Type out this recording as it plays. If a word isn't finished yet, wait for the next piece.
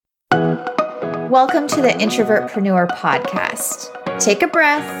Welcome to the Introvertpreneur podcast. Take a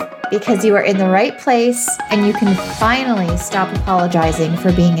breath because you are in the right place and you can finally stop apologizing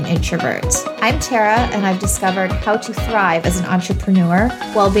for being an introvert. I'm Tara and I've discovered how to thrive as an entrepreneur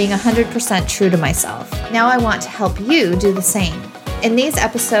while being 100% true to myself. Now I want to help you do the same. In these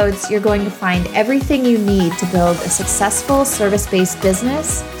episodes, you're going to find everything you need to build a successful service-based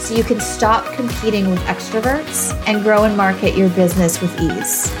business so you can stop competing with extroverts and grow and market your business with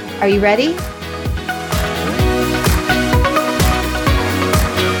ease. Are you ready?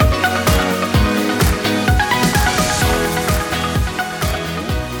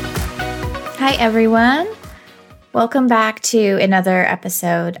 Hi, everyone. Welcome back to another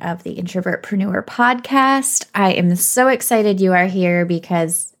episode of the Introvertpreneur podcast. I am so excited you are here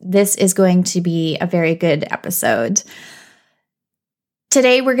because this is going to be a very good episode.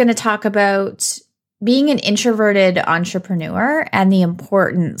 Today, we're going to talk about being an introverted entrepreneur and the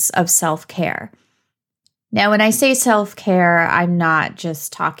importance of self-care. Now, when I say self-care, I'm not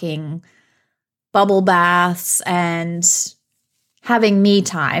just talking bubble baths and having me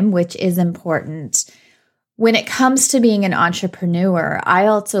time, which is important. When it comes to being an entrepreneur, I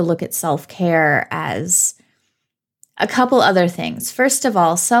also look at self-care as a couple other things. First of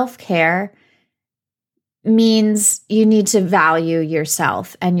all, self-care means you need to value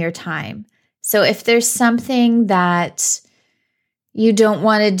yourself and your time. So if there's something that you don't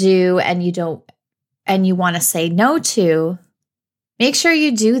want to do and you want to say no to, make sure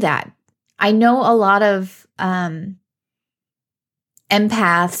you do that. I know a lot of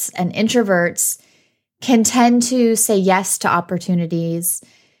empaths and introverts can tend to say yes to opportunities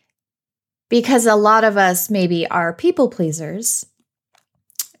because a lot of us maybe are people pleasers,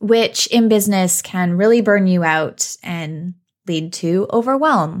 which in business can really burn you out and lead to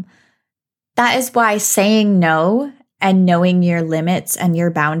overwhelm. That is why saying no and knowing your limits and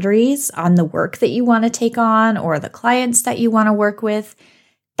your boundaries on the work that you want to take on or the clients that you want to work with,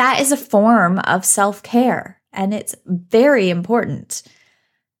 that is a form of self-care, and it's very important.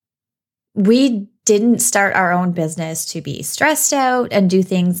 We didn't start our own business to be stressed out and do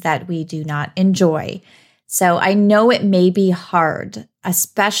things that we do not enjoy. So I know it may be hard,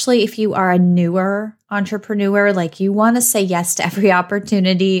 especially if you are a newer entrepreneur, like you want to say yes to every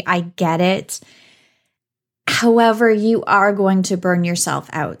opportunity. I get it. However, you are going to burn yourself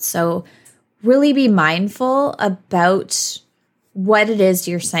out. So really be mindful about what it is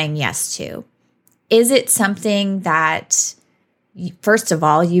you're saying yes to. Is it something that, first of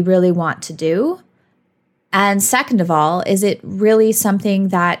all, you really want to do? And second of all, is it really something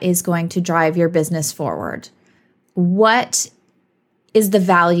that is going to drive your business forward? What is the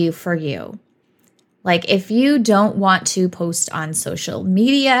value for you? Like if you don't want to post on social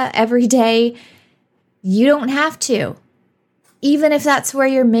media every day, you don't have to. Even if that's where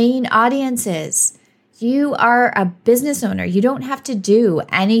your main audience is, you are a business owner. You don't have to do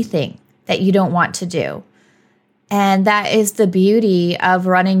anything that you don't want to do. And that is the beauty of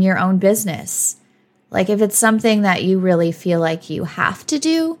running your own business. Like if it's something that you really feel like you have to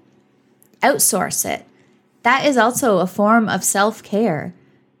do, outsource it. That is also a form of self-care.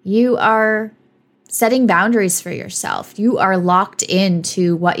 You are setting boundaries for yourself. You are locked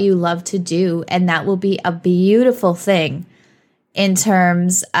into what you love to do, and that will be a beautiful thing in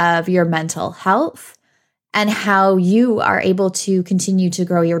terms of your mental health and how you are able to continue to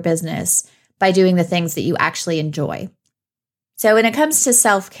grow your business by doing the things that you actually enjoy. So when it comes to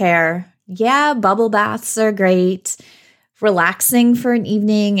self-care, yeah, bubble baths are great. Relaxing for an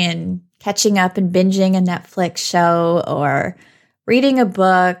evening and catching up and binging a Netflix show or reading a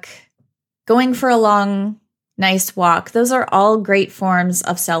book, going for a long, nice walk. Those are all great forms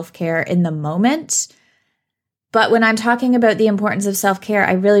of self-care in the moment. But when I'm talking about the importance of self-care,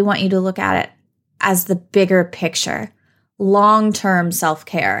 I really want you to look at it as the bigger picture, long-term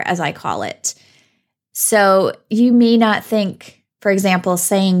self-care, as I call it. So you may not think, for example,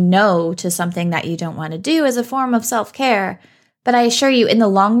 saying no to something that you don't want to do is a form of self-care, but I assure you in the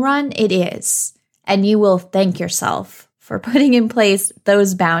long run, it is. And you will thank yourself for putting in place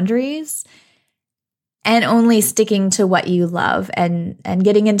those boundaries and only sticking to what you love and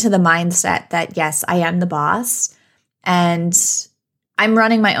getting into the mindset that, yes, I am the boss and I'm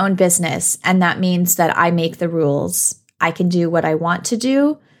running my own business. And that means that I make the rules. I can do what I want to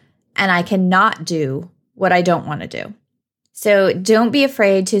do and I cannot do what I don't want to do. So don't be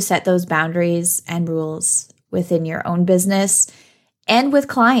afraid to set those boundaries and rules within your own business and with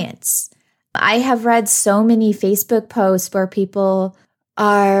clients. I have read so many Facebook posts where people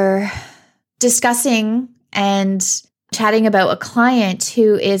are discussing and chatting about a client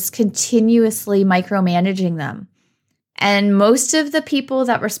who is continuously micromanaging them. And most of the people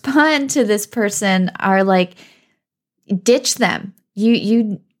that respond to this person are like, ditch them.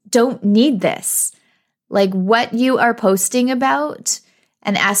 You don't need this. Like what you are posting about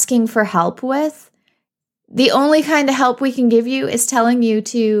and asking for help with, the only kind of help we can give you is telling you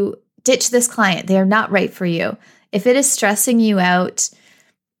to ditch this client. They are not right for you. If it is stressing you out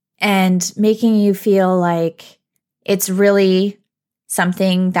and making you feel like it's really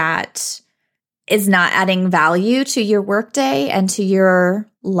something that is not adding value to your workday and to your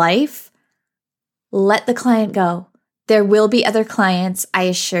life, let the client go. There will be other clients, I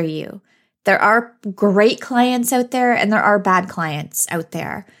assure you. There are great clients out there and there are bad clients out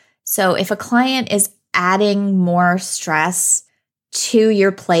there. So if a client is adding more stress to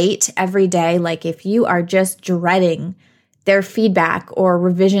your plate every day, like if you are just dreading their feedback or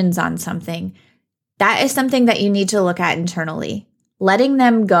revisions on something, that is something that you need to look at internally. Letting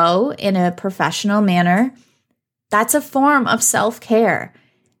them go in a professional manner, that's a form of self-care,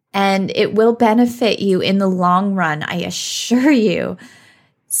 and it will benefit you in the long run, I assure you.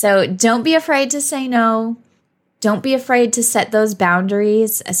 So don't be afraid to say no. Don't be afraid to set those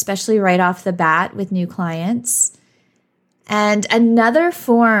boundaries, especially right off the bat with new clients. And another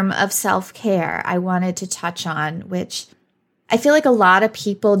form of self-care I wanted to touch on, which I feel like a lot of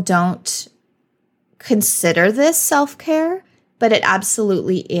people don't consider this self-care, but it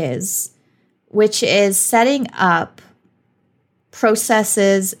absolutely is, which is setting up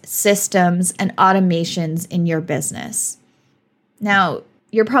processes, systems, and automations in your business. Now,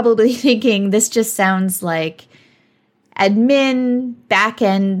 you're probably thinking this just sounds like admin,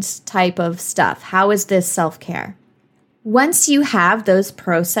 back-end type of stuff. How is this self-care? Once you have those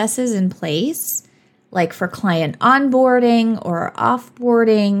processes in place, like for client onboarding or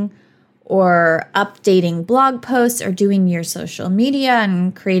offboarding, or updating blog posts or doing your social media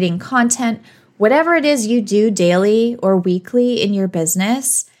and creating content, whatever it is you do daily or weekly in your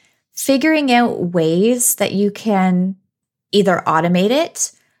business, figuring out ways that you can either automate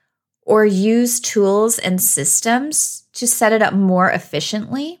it or use tools and systems to set it up more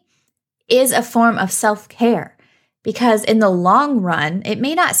efficiently is a form of self-care, because in the long run, it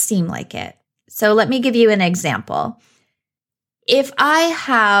may not seem like it. So let me give you an example. If I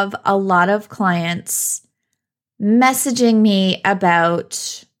have a lot of clients messaging me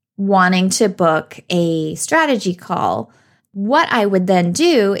about wanting to book a strategy call, what I would then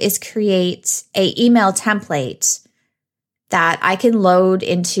do is create an email template that I can load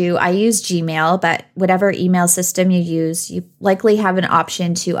into. I use Gmail, but whatever email system you use, you likely have an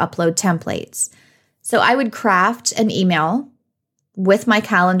option to upload templates. So I would craft an email with my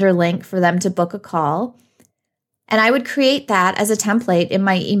calendar link for them to book a call. And I would create that as a template in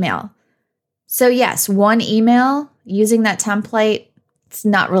my email. So yes, one email using that template, it's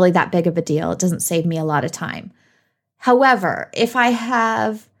not really that big of a deal. It doesn't save me a lot of time. However, if I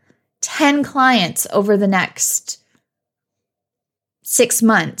have 10 clients over the next 6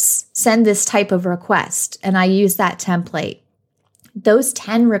 months send this type of request and I use that template, those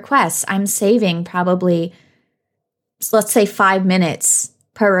 10 requests, I'm saving probably, let's say 5 minutes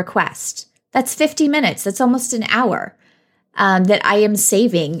per request. That's 50 minutes. That's almost an hour that I am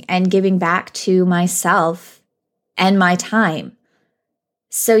saving and giving back to myself and my time.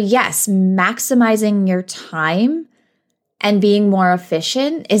 So yes, maximizing your time and being more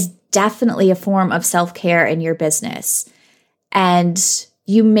efficient is definitely a form of self-care in your business. And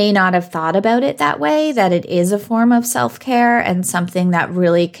you may not have thought about it that way, that it is a form of self-care and something that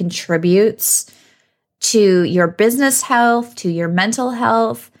really contributes to your business health, to your mental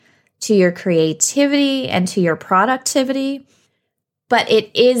health, to your creativity, and to your productivity. But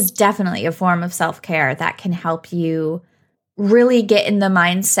it is definitely a form of self-care that can help you really get in the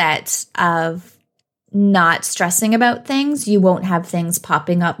mindset of not stressing about things. You won't have things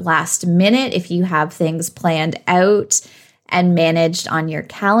popping up last minute if you have things planned out and managed on your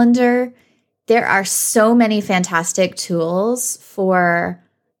calendar. There are so many fantastic tools for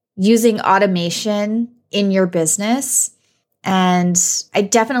using automation in your business. And I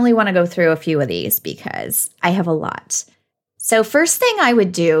definitely want to go through a few of these because I have a lot. So first thing I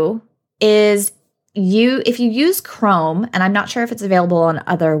would do is if you use Chrome, and I'm not sure if it's available on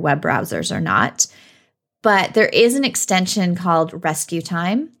other web browsers or not, but there is an extension called Rescue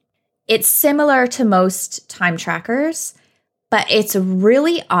Time. It's similar to most time trackers, but it's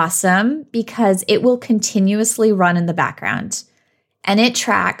really awesome because it will continuously run in the background and it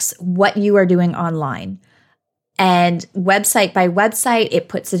tracks what you are doing online. And website by website, it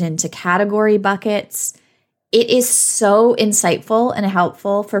puts it into category buckets. It is so insightful and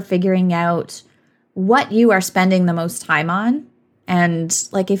helpful for figuring out what you are spending the most time on. And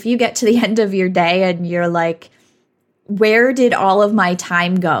like if you get to the end of your day and you're like, where did all of my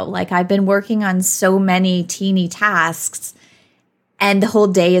time go? Like, I've been working on so many teeny tasks and the whole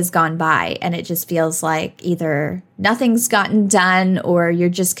day has gone by and it just feels like either nothing's gotten done or you're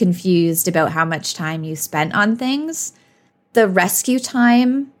just confused about how much time you spent on things. The rescue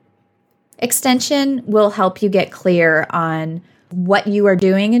time extension will help you get clear on what you are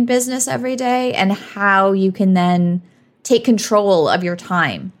doing in business every day and how you can then take control of your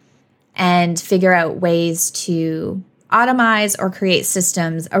time and figure out ways to automize or create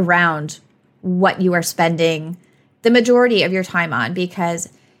systems around what you are spending the majority of your time on, because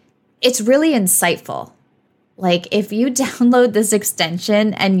it's really insightful. Like, if you download this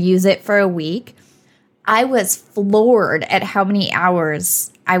extension and use it for a week, I was floored at how many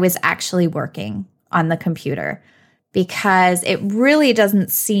hours I was actually working on the computer, because it really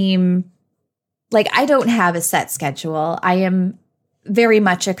doesn't seem like I don't have a set schedule. I am very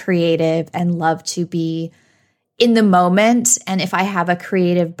much a creative and love to be in the moment. And if I have a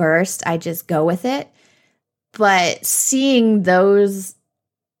creative burst, I just go with it. But seeing those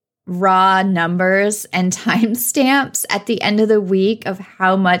raw numbers and timestamps at the end of the week of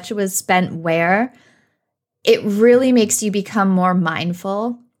how much was spent where, it really makes you become more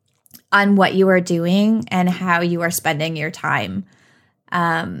mindful on what you are doing and how you are spending your time.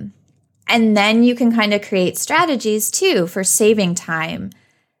 And then you can kind of create strategies too for saving time.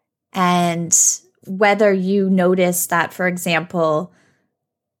 And whether you notice that, for example,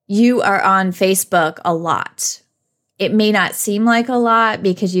 you are on Facebook a lot. It may not seem like a lot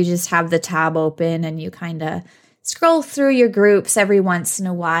because you just have the tab open and you kind of scroll through your groups every once in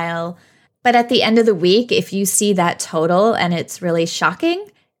a while. But at the end of the week, if you see that total and it's really shocking,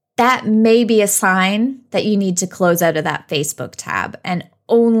 that may be a sign that you need to close out of that Facebook tab and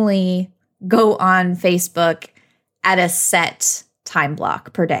only go on Facebook at a set time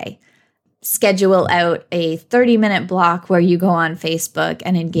block per day. Schedule out a 30-minute block where you go on Facebook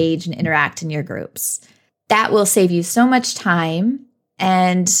and engage and interact in your groups. That will save you so much time.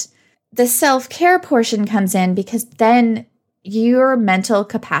 And the self-care portion comes in because then your mental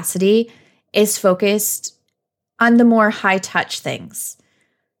capacity is focused on the more high-touch things.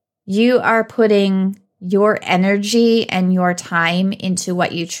 You are putting your energy and your time into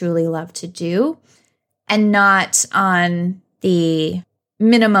what you truly love to do and not on the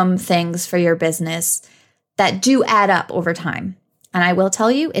minimum things for your business that do add up over time. And I will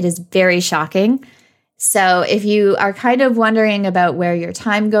tell you, it is very shocking. So if you are kind of wondering about where your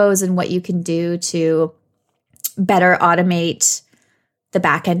time goes and what you can do to better automate the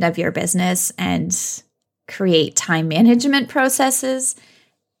back end of your business and create time management processes,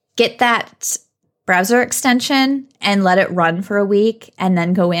 get that browser extension and let it run for a week and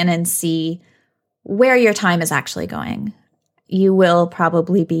then go in and see where your time is actually going. You will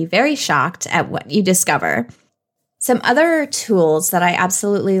probably be very shocked at what you discover. Some other tools that I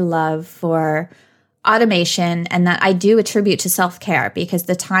absolutely love for automation and that I do attribute to self-care, because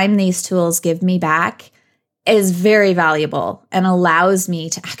the time these tools give me back is very valuable and allows me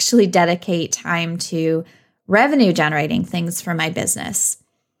to actually dedicate time to revenue generating things for my business.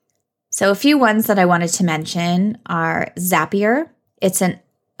 So a few ones that I wanted to mention are Zapier. It's an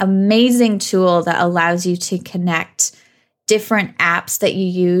amazing tool that allows you to connect different apps that you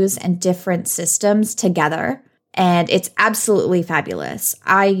use and different systems together. And it's absolutely fabulous.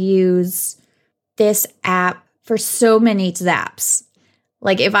 I use this app for so many Zaps.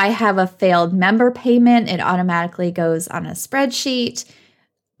 Like, if I have a failed member payment, it automatically goes on a spreadsheet.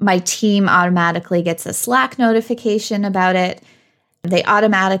 My team automatically gets a Slack notification about it. They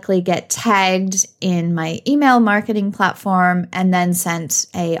automatically get tagged in my email marketing platform and then sent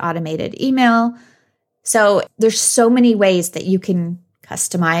an automated email. So there's so many ways that you can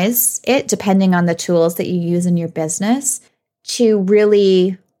customize it depending on the tools that you use in your business to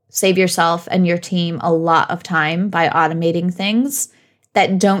really save yourself and your team a lot of time by automating things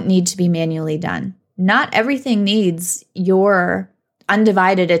that don't need to be manually done. Not everything needs your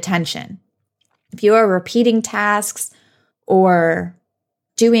undivided attention. If you are repeating tasks or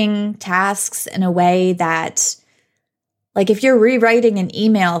doing tasks in a way that, like, if you're rewriting an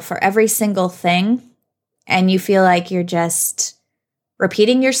email for every single thing and you feel like you're just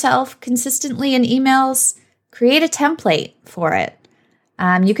repeating yourself consistently in emails, create a template for it.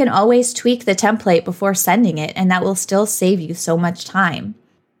 You can always tweak the template before sending it, and that will still save you so much time.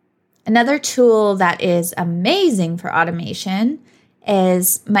 Another tool that is amazing for automation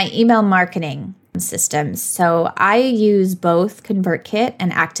is my email marketing systems. So I use both ConvertKit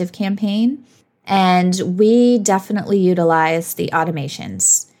and ActiveCampaign, and we definitely utilize the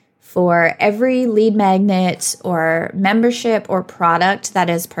automations. For every lead magnet or membership or product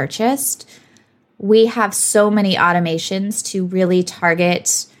that is purchased, we have so many automations to really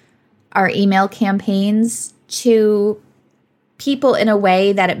target our email campaigns to people in a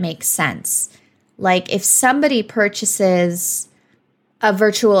way that it makes sense. Like if somebody purchases a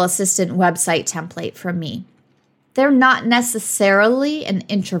virtual assistant website template from me, they're not necessarily an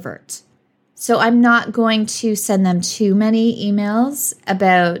introvert. So I'm not going to send them too many emails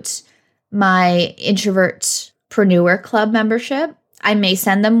about my Introvertpreneur Club membership. I may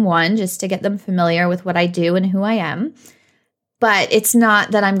send them one just to get them familiar with what I do and who I am. But it's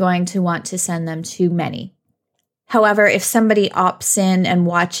not that I'm going to want to send them too many. However, if somebody opts in and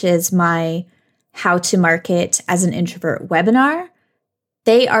watches my How to Market as an Introvert webinar,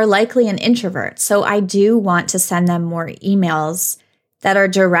 they are likely an introvert. So I do want to send them more emails that are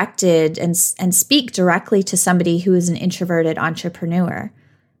directed and speak directly to somebody who is an introverted entrepreneur.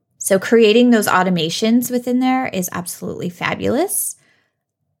 So creating those automations within there is absolutely fabulous.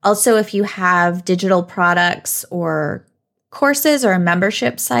 Also, if you have digital products or courses or a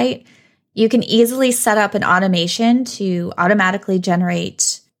membership site, you can easily set up an automation to automatically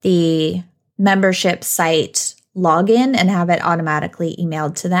generate the membership site login and have it automatically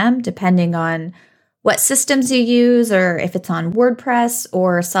emailed to them, depending on what systems you use or if it's on WordPress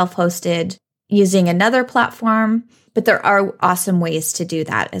or self-hosted using another platform. But there are awesome ways to do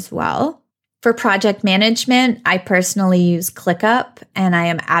that as well. For project management, I personally use ClickUp and I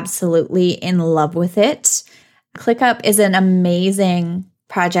am absolutely in love with it. ClickUp is an amazing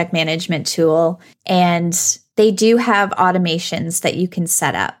project management tool, and they do have automations that you can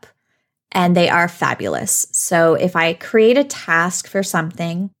set up, and they are fabulous. So if I create a task for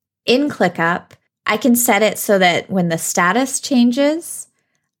something in ClickUp, I can set it so that when the status changes,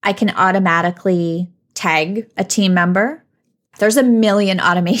 I can automatically tag a team member. There's a million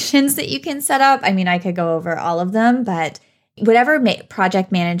automations that you can set up. I mean, I could go over all of them, but whatever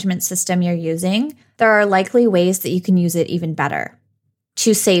project management system you're using, there are likely ways that you can use it even better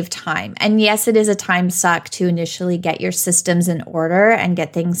to save time. And yes, it is a time suck to initially get your systems in order and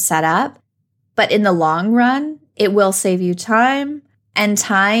get things set up. But in the long run, it will save you time, and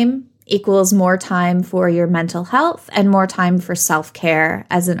time equals more time for your mental health and more time for self-care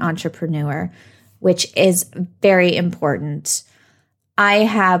as an entrepreneur, which is very important. I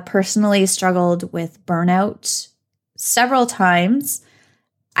have personally struggled with burnout several times.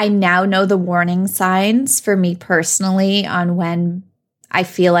 I now know the warning signs for me personally on when I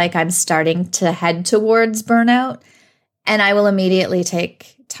feel like I'm starting to head towards burnout, and I will immediately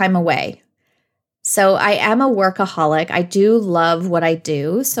take time away. So I am a workaholic. I do love what I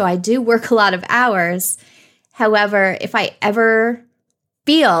do, so I do work a lot of hours. However, if I ever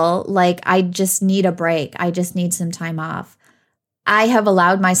feel like I just need a break, I just need some time off, I have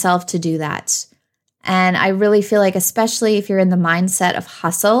allowed myself to do that. And I really feel like, especially if you're in the mindset of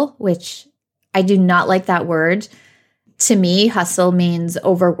hustle, which I do not like that word. To me, hustle means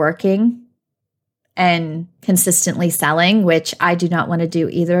overworking and consistently selling, which I do not want to do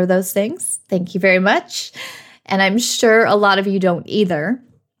either of those things. Thank you very much. And I'm sure a lot of you don't either.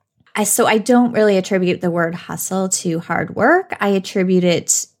 So I don't really attribute the word hustle to hard work. I attribute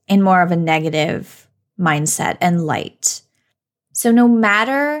it in more of a negative mindset and light. So no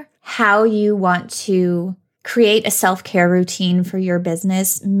matter how you want to create a self-care routine for your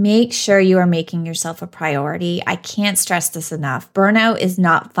business, make sure you are making yourself a priority. I can't stress this enough. Burnout is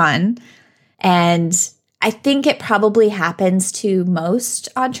not fun. And I think it probably happens to most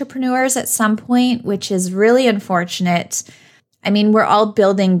entrepreneurs at some point, which is really unfortunate. I mean, we're all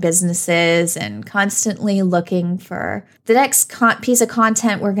building businesses and constantly looking for the next piece of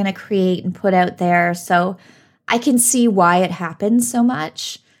content we're going to create and put out there. So I can see why it happens so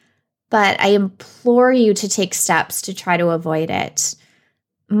much, but I implore you to take steps to try to avoid it.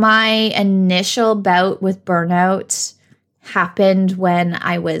 My initial bout with burnout happened when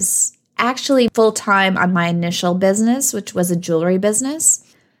I was actually full-time on my initial business, which was a jewelry business.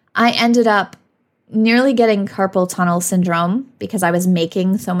 I ended up nearly getting carpal tunnel syndrome because I was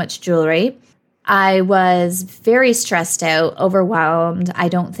making so much jewelry. I was very stressed out, overwhelmed. I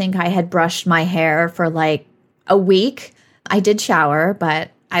don't think I had brushed my hair for like a week. I did shower,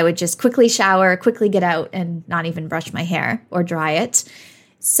 but I would just quickly shower, quickly get out and not even brush my hair or dry it.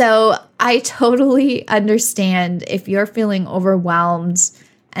 So I totally understand if you're feeling overwhelmed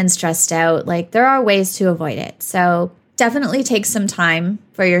and stressed out, like there are ways to avoid it. So definitely take some time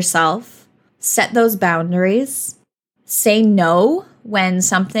for yourself, set those boundaries, say no when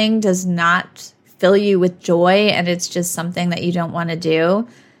something does not fill you with joy and it's just something that you don't want to do.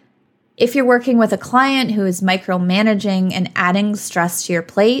 If you're working with a client who is micromanaging and adding stress to your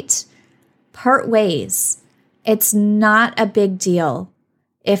plate, part ways. It's not a big deal.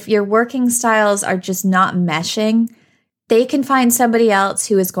 If your working styles are just not meshing, they can find somebody else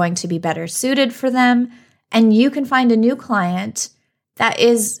who is going to be better suited for them, and you can find a new client that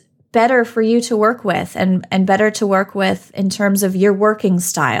is better for you to work with and better to work with in terms of your working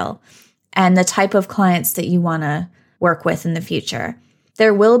style and the type of clients that you want to work with in the future.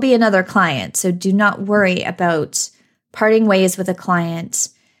 There will be another client, so do not worry about parting ways with a client.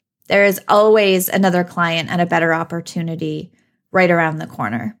 There is always another client and a better opportunity right around the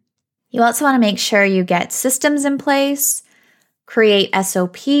corner. You also want to make sure you get systems in place, create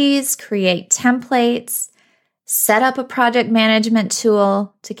SOPs, create templates, set up a project management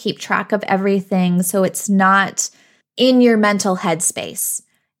tool to keep track of everything so it's not in your mental headspace.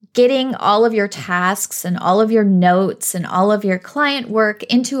 Getting all of your tasks and all of your notes and all of your client work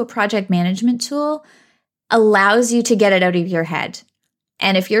into a project management tool allows you to get it out of your head.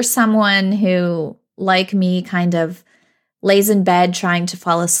 And if you're someone who, like me, kind of lays in bed trying to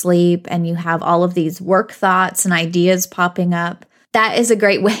fall asleep and you have all of these work thoughts and ideas popping up, that is a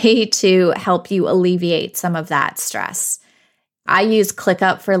great way to help you alleviate some of that stress. I use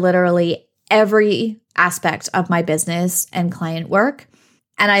ClickUp for literally every aspect of my business and client work.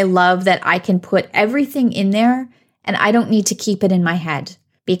 And I love that I can put everything in there and I don't need to keep it in my head,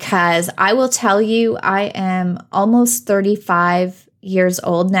 because I will tell you, I am almost 35 years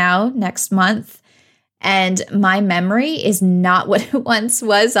old now next month. And my memory is not what it once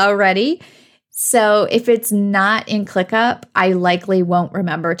was already. So if it's not in ClickUp, I likely won't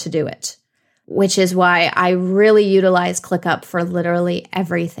remember to do it, which is why I really utilize ClickUp for literally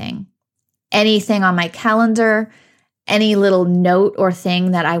everything. Anything on my calendar, any little note or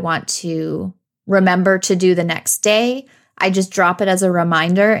thing that I want to remember to do the next day, I just drop it as a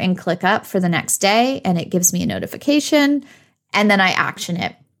reminder in ClickUp for the next day, and it gives me a notification, and then I action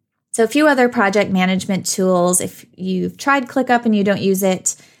it. So a few other project management tools, if you've tried ClickUp and you don't use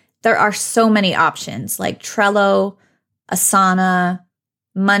it, there are so many options like Trello, Asana,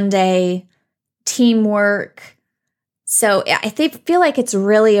 Monday, Teamwork. So I feel like it's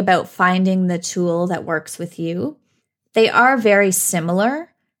really about finding the tool that works with you. They are very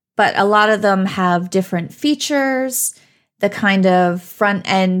similar, but a lot of them have different features. The kind of front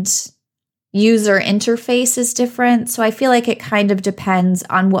end user interface is different. So I feel like it kind of depends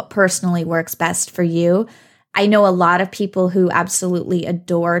on what personally works best for you. I know a lot of people who absolutely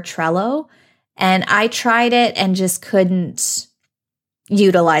adore Trello, and I tried it and just couldn't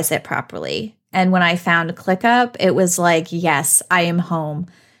utilize it properly. And when I found ClickUp, it was like, yes, I am home.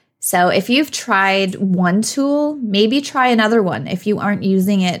 So if you've tried one tool, maybe try another one. If you aren't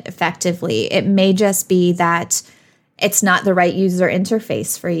using it effectively, it may just be that it's not the right user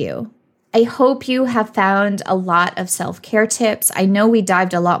interface for you. I hope you have found a lot of self-care tips. I know we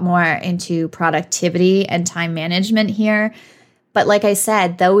dived a lot more into productivity and time management here, but like I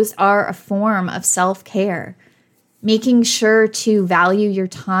said, those are a form of self-care. Making sure to value your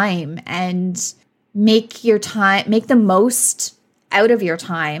time and make the most out of your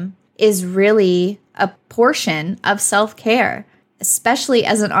time is really a portion of self-care, especially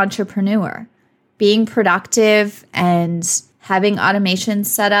as an entrepreneur. Being productive and having automation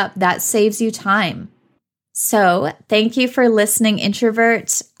set up, that saves you time. So thank you for listening,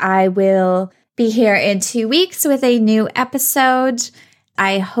 Introvert. I will be here in 2 weeks with a new episode.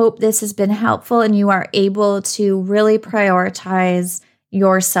 I hope this has been helpful and you are able to really prioritize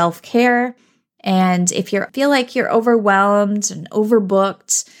your self-care. And if you feel like you're overwhelmed and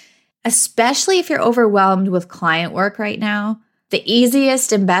overbooked, especially if you're overwhelmed with client work right now, the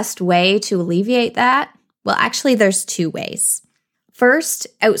easiest and best way to alleviate that, well, actually, there's 2 ways. First,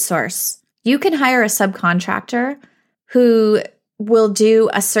 outsource. You can hire a subcontractor who will do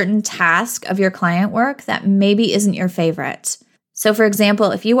a certain task of your client work that maybe isn't your favorite. So, for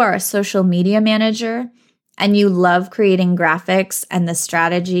example, if you are a social media manager and you love creating graphics and the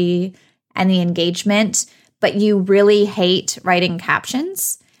strategy and the engagement, but you really hate writing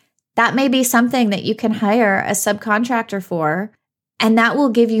captions, that may be something that you can hire a subcontractor for. And that will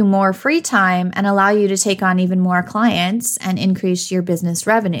give you more free time and allow you to take on even more clients and increase your business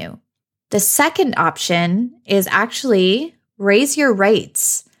revenue. The second option is actually raise your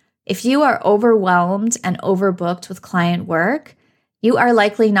rates. If you are overwhelmed and overbooked with client work, you are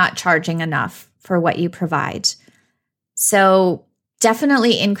likely not charging enough for what you provide. So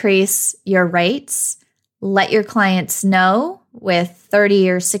definitely increase your rates. Let your clients know with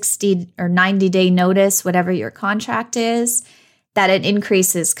 30 or 60 or 90-day notice, whatever your contract is, that an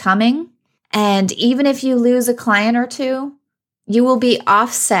increase is coming. And even if you lose a client or two, you will be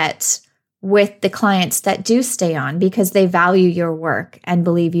offset with the clients that do stay on because they value your work and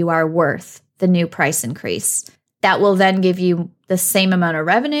believe you are worth the new price increase. That will then give you the same amount of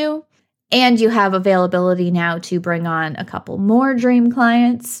revenue, and you have availability now to bring on a couple more dream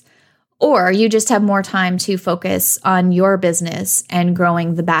clients, or you just have more time to focus on your business and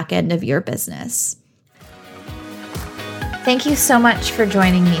growing the back end of your business. Thank you so much for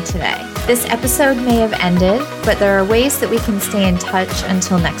joining me today. This episode may have ended, but there are ways that we can stay in touch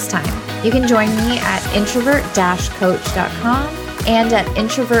until next time. You can join me at introvert-coach.com and at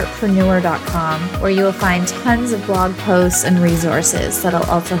introvertpreneur.com, where you will find tons of blog posts and resources that'll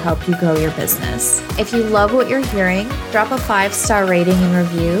also help you grow your business. If you love what you're hearing, drop a 5-star rating and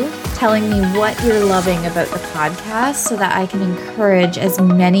review telling me what you're loving about the podcast so that I can encourage as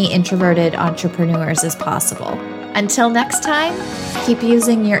many introverted entrepreneurs as possible. Until next time, keep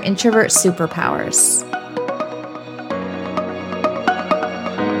using your introvert superpowers.